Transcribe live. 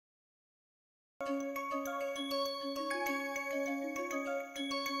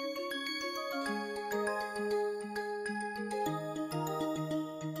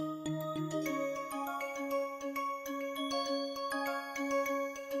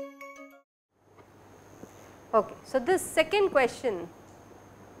Okay. So, this second question,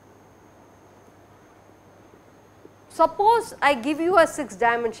 suppose I give you a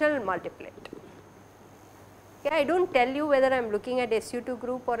 6-dimensional multiplet. Okay, I do not tell you whether I am looking at SU2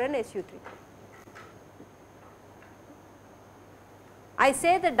 group or an SU3 group. I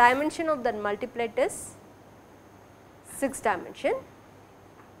say the dimension of that multiplet is 6 dimension,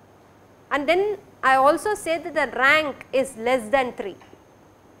 and then I also say that the rank is less than 3.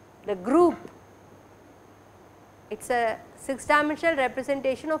 The group, it is a 6-dimensional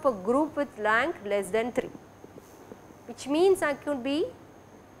representation of a group with rank less than 3, which means I could be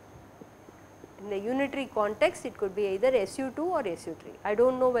in the unitary context, it could be either SU2 or SU3. I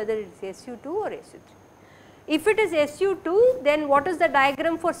do not know whether it is SU2 or SU3. If it is SU2, then what is the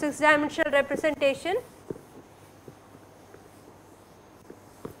diagram for 6-dimensional representation?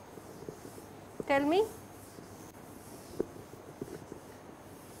 Tell me.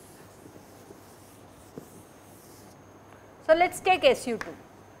 So, let us take SU2,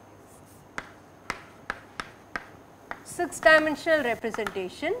 6-dimensional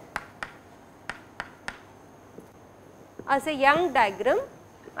representation. As a Young diagram,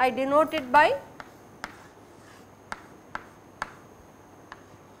 I denote it by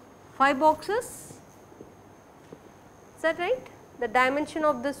 5 boxes, is that right? The dimension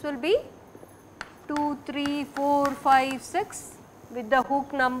of this will be 2, 3, 4, 5, 6 with the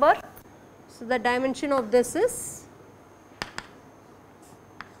hook number. So, the dimension of this is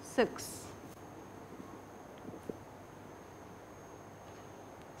 6.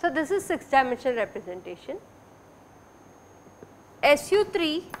 So, this is 6-dimensional representation.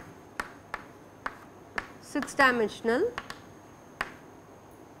 SU3 6-dimensional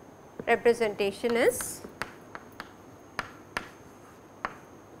representation is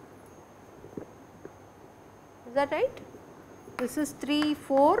that right? This is 3,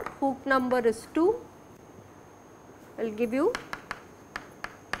 4, hook number is 2. I will give you.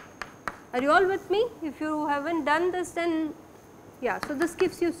 Are you all with me? If you have not done this, then yeah, so this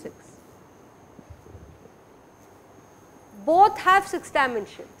gives you 6. Both have 6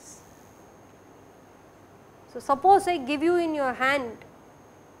 dimensions. So, suppose I give you in your hand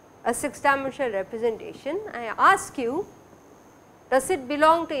a 6-dimensional representation, I ask you, does it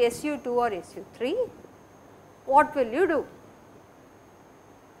belong to SU2 or SU3? What will you do?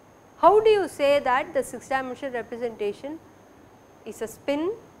 How do you say that the 6-dimensional representation is a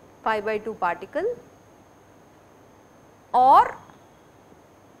spin pi/2 particle, or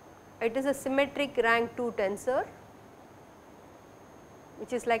it is a symmetric rank 2 tensor,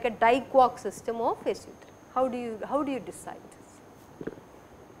 which is like a di-quark system of SU3? How do you decide this?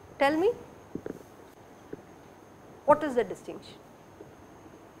 Tell me, what is the distinction?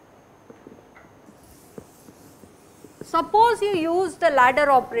 Suppose you use the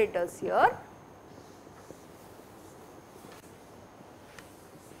ladder operators here.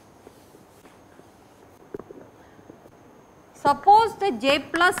 Suppose the J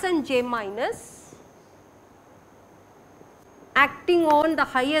plus and J minus acting on the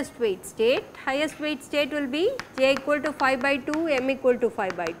highest weight state will be J equal to 5/2, M equal to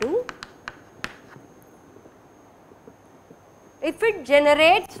 5/2. If it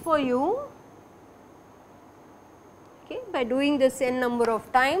generates for you, okay, by doing this n number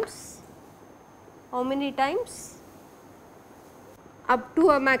of times, how many times? Up to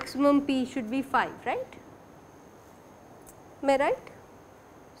a maximum P should be 5, right? Am I right?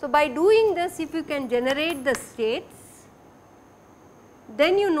 So, by doing this, if you can generate the states,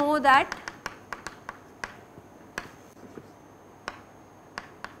 then you know that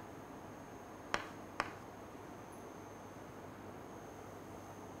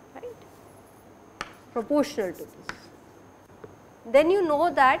right, proportional to this, then you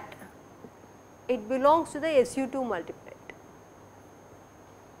know that it belongs to the SU2 multiplet.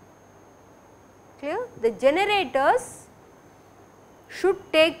 Clear? The generators should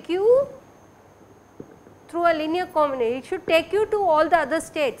take you through a linear combination, it should take you to all the other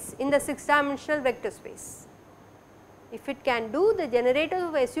states in the 6-dimensional vector space. If it can do, the generators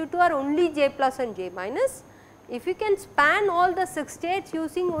of SU2 are only J plus and J minus. If you can span all the 6 states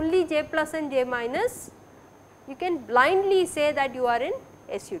using only J plus and J minus, you can blindly say that you are in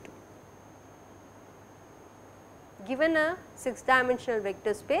SU2. Given a 6-dimensional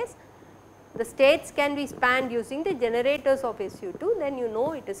vector space, the states can be spanned using the generators of SU2, then you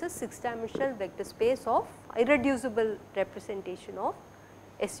know it is a 6-dimensional vector space of irreducible representation of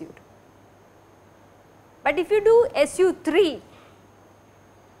SU2. But if you do SU3,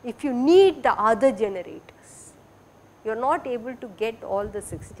 if you need the other generators, you are not able to get all the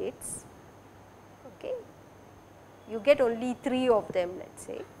 6 states, okay. You get only 3 of them, let us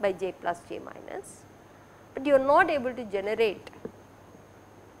say, by J plus J minus, but you are not able to generate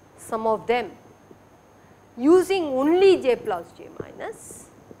some of them using only J plus J minus,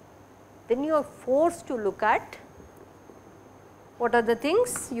 then you are forced to look at what are the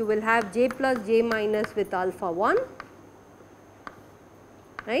things. You will have J plus J minus with alpha 1,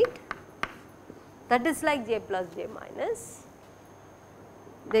 right, that is like J plus J minus,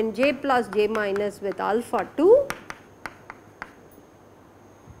 then J plus J minus with alpha 2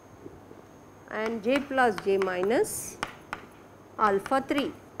 and J plus J minus alpha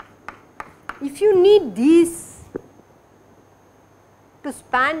 3. If you need these to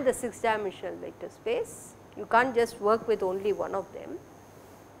span the 6 dimensional vector space, you can't just work with only one of them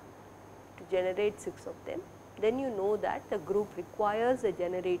to generate 6 of them, then you know that the group requires the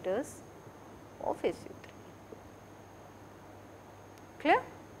generators of SU3. Clear?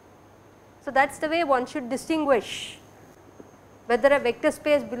 So, that is the way one should distinguish whether a vector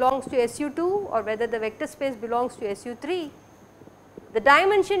space belongs to SU2 or whether the vector space belongs to SU3. The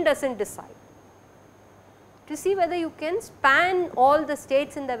dimension does not decide. To see whether you can span all the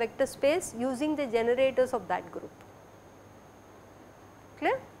states in the vector space using the generators of that group.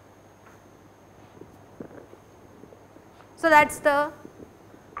 Clear? So, that is the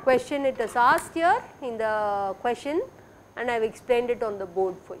question it is asked here in the question, and I have explained it on the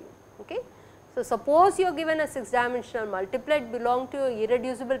board for you. Okay. So, suppose you are given a 6 dimensional multiplet belong to a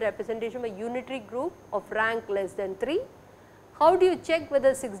irreducible representation of a unitary group of rank less than 3. How do you check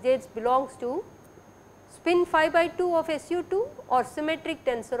whether 6 states belongs to spin 5 by 2 of SU2 or symmetric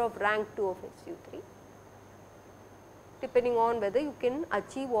tensor of rank 2 of SU3, depending on whether you can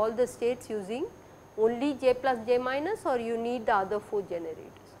achieve all the states using only J plus J minus or you need the other 4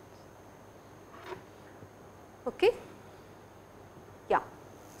 generators. Okay. Yeah.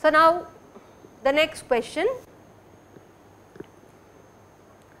 So, now the next question,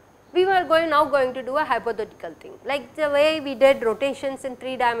 we were now going to do a hypothetical thing, like the way we did rotations in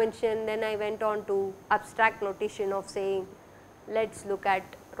 3 dimension, then I went on to abstract notation of saying let us look at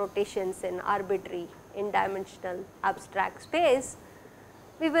rotations in arbitrary n-dimensional abstract space.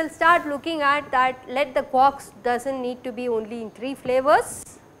 We will start looking at that, let the quarks does not need to be only in 3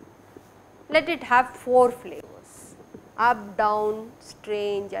 flavors, let it have 4 flavors, up, down,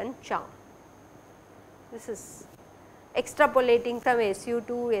 strange and charm. This is extrapolating from SU2,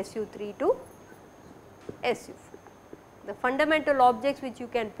 SU3 to SU4. The fundamental objects which you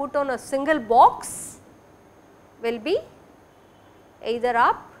can put on a single box will be either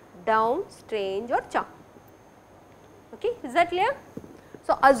up, down, strange or charm. Okay, is that clear?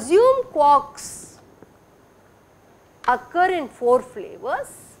 So, assume quarks occur in 4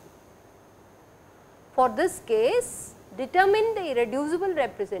 flavors. For this case, determine the irreducible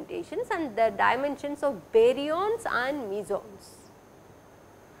representations and the dimensions of baryons and mesons.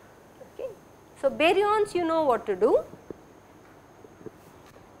 Okay. So, baryons you know what to do.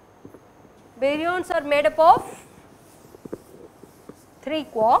 Baryons are made up of 3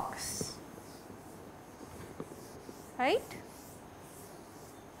 quarks, right.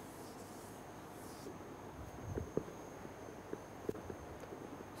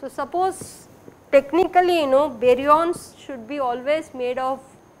 So, suppose technically baryons should be always made of,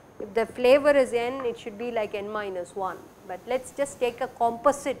 if the flavor is n, it should be like n minus 1, but let us just take a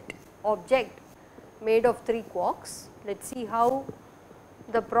composite object made of 3 quarks. Let us see how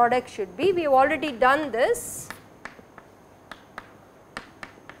the product should be. We have already done this.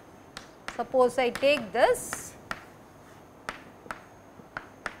 Suppose I take this,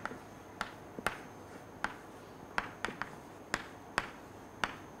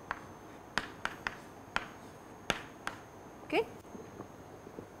 okay.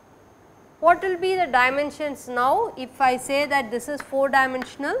 What will be the dimensions now if I say that this is 4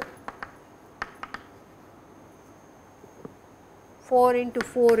 dimensional, 4 into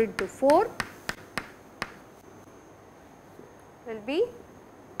 4 into 4 will be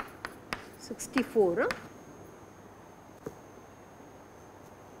 64.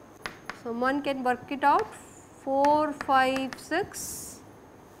 So, one can work it out, 4, 5, 6,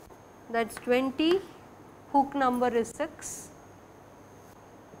 that is 20, hook number is 6.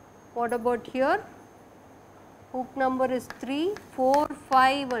 What about here? Hook number is 3, 4,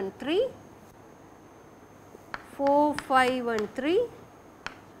 5 and 3, 4, 5 and 3,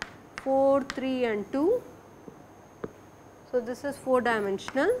 4, 3 and 2. So, this is 4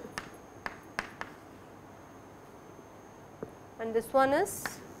 dimensional and this one is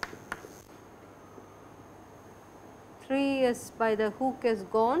 3 is by the hook is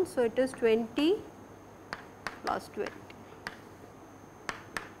gone. So, it is 20 plus 20.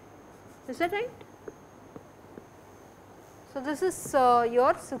 Is that right? So, this is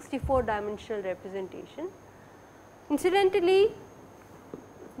your 64 dimensional representation. Incidentally,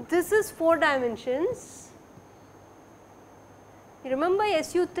 this is 4 dimensions. You remember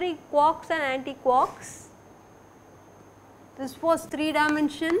SU3 quarks and anti-quarks? This was 3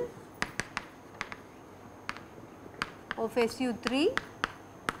 dimension of SU3.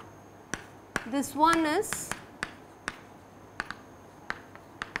 This one is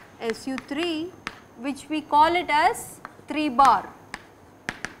SU3, which we call it as 3 bar.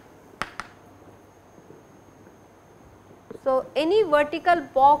 So, any vertical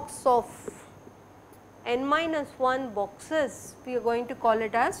box of n minus 1 boxes, we are going to call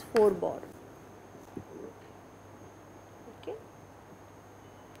it as 4 bar. Okay.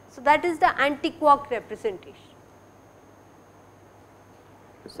 So, that is the anti-quark representation.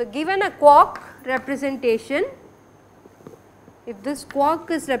 So, given a quark representation, if this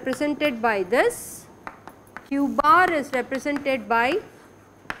quark is represented by this, q bar is represented by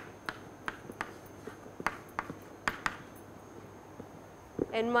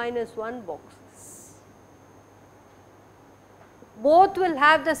n minus 1 boxes. Both will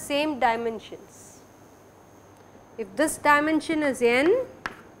have the same dimensions. If this dimension is n,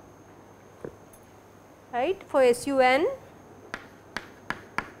 right, for SUN,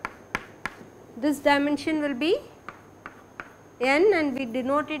 this dimension will be n, and we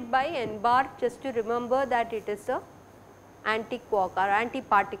denote it by n bar, just to remember that it is a anti-quark or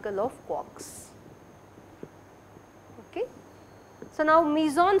anti-particle of quarks. Okay. So, now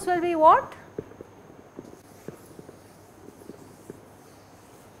mesons will be what?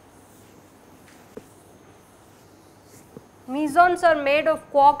 Mesons are made of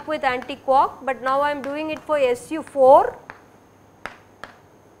quark with anti-quark, but now I am doing it for SU4.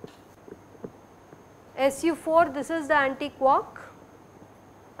 SU4, this is the anti-quark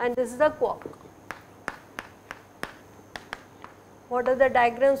and this is the quark. What are the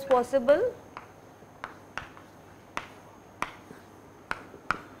diagrams possible?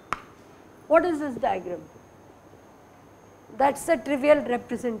 What is this diagram? That is the trivial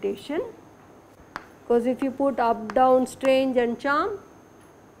representation, because if you put up, down, strange and charm,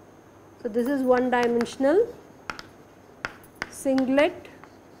 so this is one dimensional singlet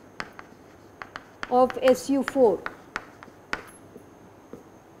of SU4,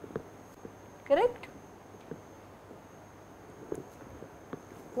 correct?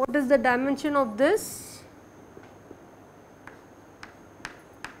 What is the dimension of this?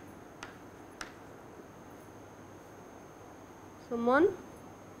 Someone?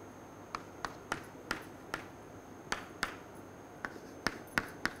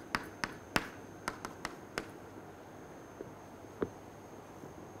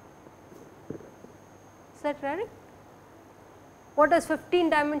 Is that right? What does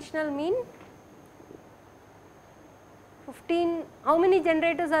 15 dimensional mean? 15, how many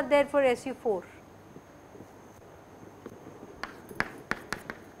generators are there for SU4?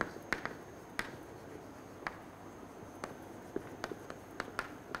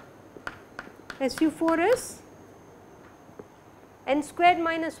 SU4 is n squared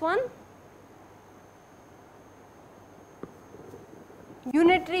minus 1.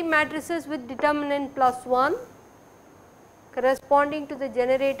 Unitary matrices with determinant plus 1 corresponding to the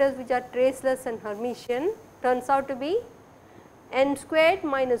generators which are traceless and Hermitian turns out to be n squared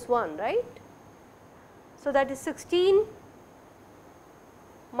minus 1, right. So, that is 16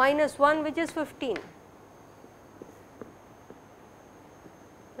 minus 1, which is 15.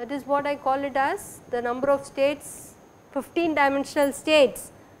 That is what I call it as the number of states, 15 dimensional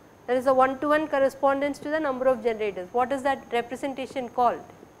states. There is a 1-to-1 correspondence to the number of generators. What is that representation called?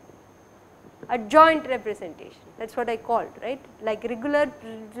 Adjoint representation, that is what I called, right. Like regular,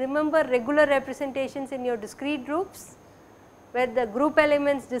 remember regular representations in your discrete groups, where the group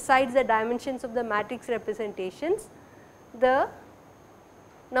elements decides the dimensions of the matrix representations. The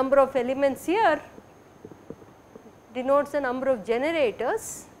number of elements here denotes the number of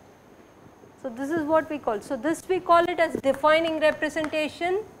generators. So, this is what we call. So, this we call it as defining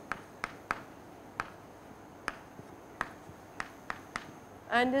representation,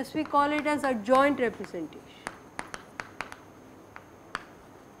 and this we call it as adjoint representation.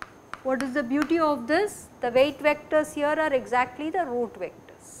 What is the beauty of this? The weight vectors here are exactly the root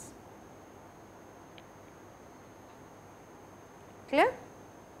vectors. Clear?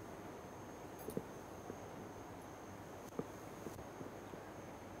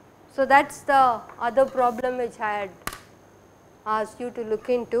 So, that is the other problem which I had asked you to look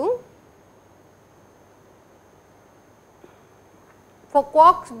into. for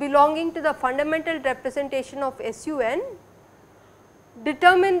quarks belonging to the fundamental representation of SUN,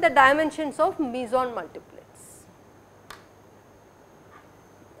 determine the dimensions of meson multiplets.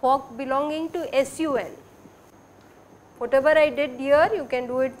 Quark belonging to SUN. Whatever I did here, you can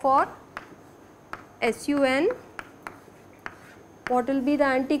do it for SUN. What will be the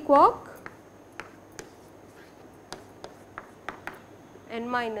anti-quark? N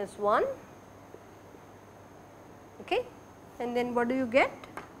minus 1, okay, and then what do you get?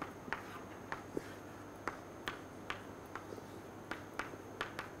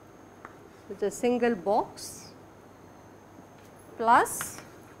 With a single box plus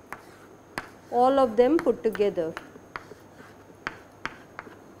all of them put together.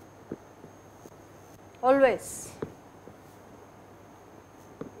 Always.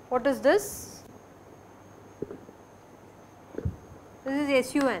 What is this? This is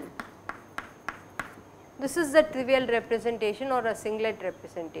SUN. This is the trivial representation or a singlet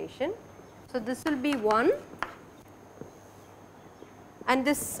representation. So, this will be 1 and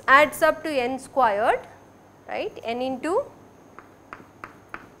this adds up to n squared, right, n into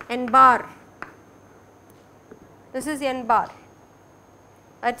n bar. This is n bar,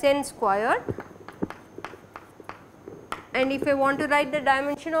 that is n squared, and if I want to write the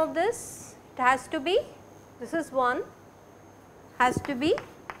dimension of this, it has to be, this is 1, has to be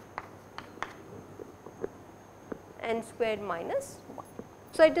n squared minus 1.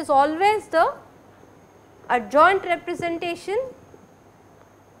 So, it is always the adjoint representation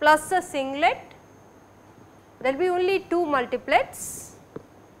plus a singlet. There will be only 2 multiplets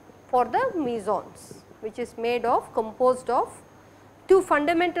for the mesons, which is composed of 2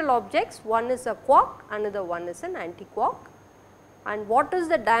 fundamental objects, one is a quark, another one is an anti-quark. And what is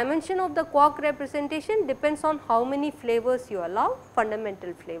the dimension of the quark representation depends on how many flavors you allow,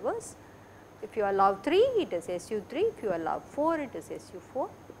 fundamental flavors. If you allow 3, it is SU3, if you allow 4, it is SU4.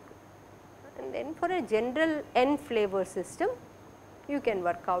 And then for a general n flavor system, you can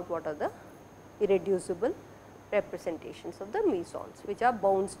work out what are the irreducible representations of the mesons, which are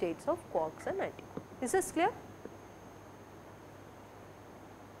bound states of quarks and anti-quarks. Is this clear?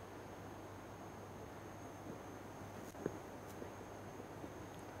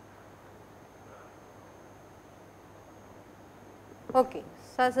 Okay.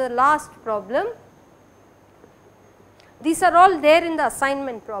 So, as a last problem, these are all there in the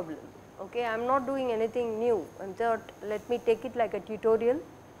assignment problem. Okay. I am not doing anything new, and thought let me take it like a tutorial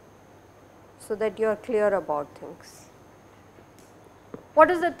so that you are clear about things. What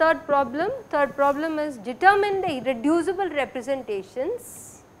is the third problem? Third problem is determine the irreducible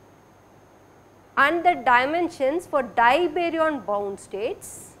representations and the dimensions for dibaryon bound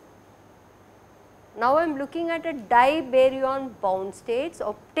states. Now, I am looking at a dibaryon bound states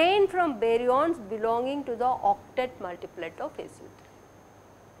obtained from baryons belonging to the octet multiplet of SU3.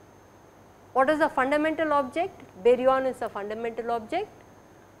 What is the fundamental object? Baryon is a fundamental object,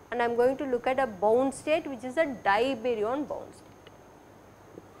 and I am going to look at a bound state which is a dibaryon bound state.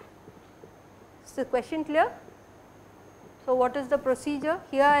 Is the question clear? So, what is the procedure?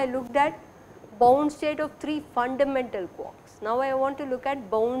 Here I looked at bound state of 3 fundamental quarks. Now, I want to look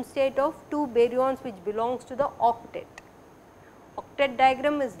at bound state of 2 baryons which belongs to the octet. Octet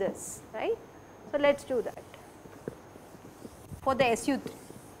diagram is this, right. So, let us do that for the SU3.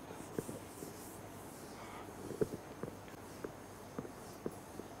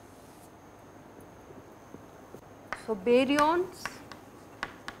 So, baryons,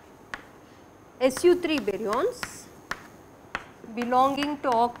 SU3 baryons belonging to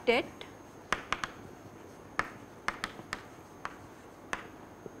octet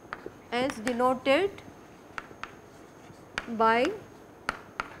is denoted by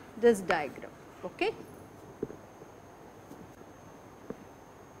this diagram. Okay.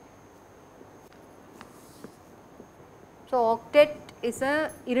 So, octet is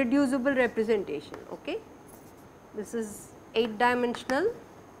a irreducible representation. Okay. This is 8 dimensional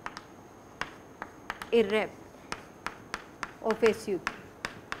irrep of SU3,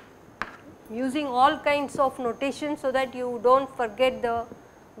 using all kinds of notation so that you do not forget the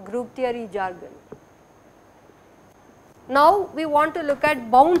group theory jargon. Now, we want to look at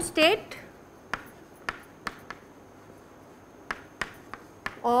bound state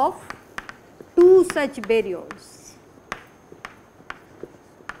of 2 such baryons.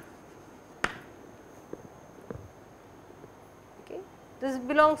 Okay. This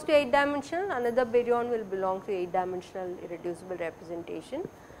belongs to 8 dimensional, another baryon will belong to 8 dimensional irreducible representation.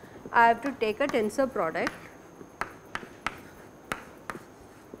 I have to take a tensor product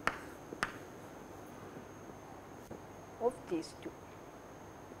of these 2.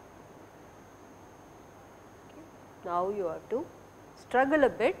 Okay. Now, you have to struggle a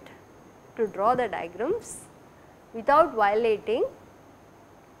bit to draw the diagrams without violating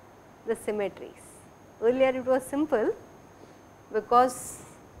the symmetries. Earlier it was simple because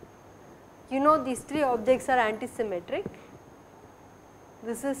you know these three objects are antisymmetric.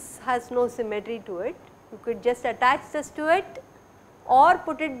 This has no symmetry to it. You could just attach this to it or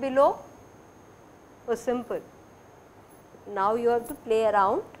put it below, was simple. Now you have to play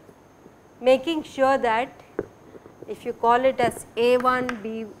around, making sure that if you call it as A1,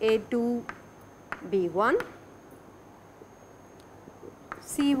 A2, B1,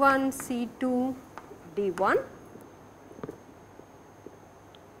 C1, C2, D1,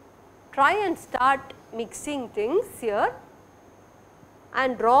 try and start mixing things here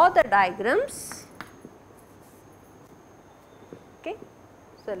and draw the diagrams. Okay.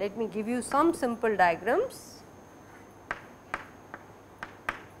 So, let me give you some simple diagrams.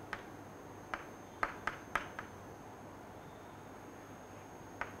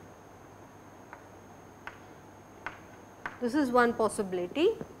 This is one possibility.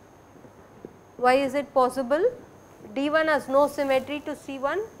 Why is it possible? D1 has no symmetry to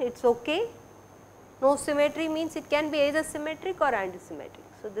C1, it is okay. No symmetry means it can be either symmetric or antisymmetric.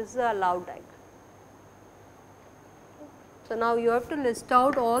 So, this is a allowed diagram. So, now you have to list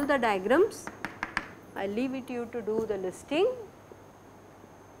out all the diagrams. I leave it to you to do the listing.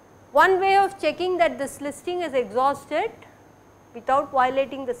 One way of checking that this listing is exhausted without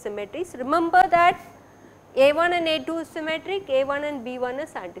violating the symmetries, remember that A1 and A2 is symmetric, A1 and B1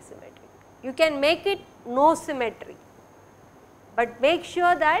 is antisymmetric. You can make it no symmetry, but make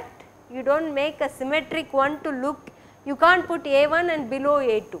sure that you do not make a symmetric one to look, you can't put A1 and below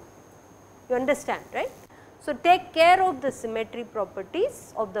A2, you understand, right. So, take care of the symmetry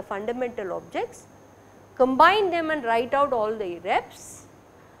properties of the fundamental objects, combine them and write out all the irreps.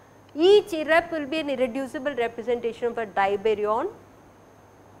 Each irrep will be an irreducible representation of a dibaryon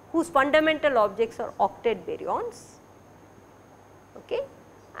whose fundamental objects are octet baryons, okay.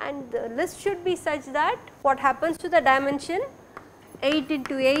 And the list should be such that what happens to the dimension 8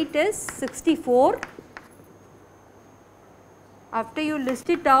 into 8 is 64. After you list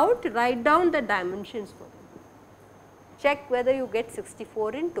it out, write down the dimensions for them. Check whether you get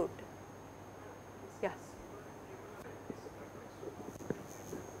 64 in total. Yeah.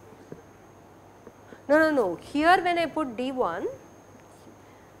 No. Here when I put D1,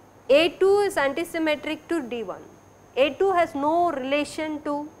 A2 is antisymmetric to D1. A2 has no relation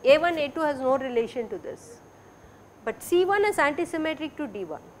to, A1, A2 has no relation to this, but C1 is antisymmetric to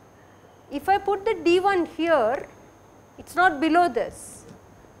D1. If I put the D1 here, it is not below this.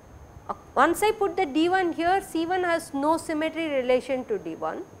 Once I put the D1 here, C1 has no symmetry relation to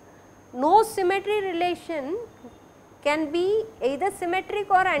D1. No symmetry relation can be either symmetric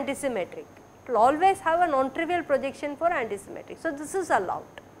or antisymmetric. It will always have a non-trivial projection for antisymmetric. So, this is allowed.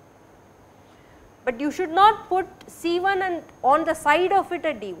 But you should not put C1 and on the side of it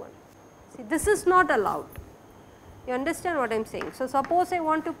a D1. See, this is not allowed. You understand what I am saying? So, suppose I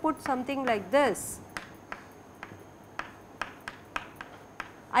want to put something like this,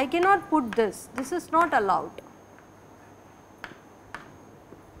 I cannot put this is not allowed.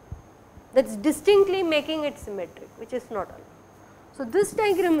 That is distinctly making it symmetric, which is not allowed. So, this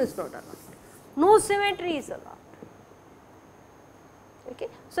diagram is not allowed. No symmetry is allowed. Okay.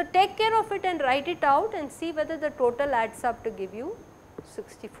 So, take care of it and write it out and see whether the total adds up to give you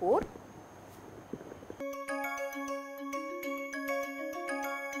 64.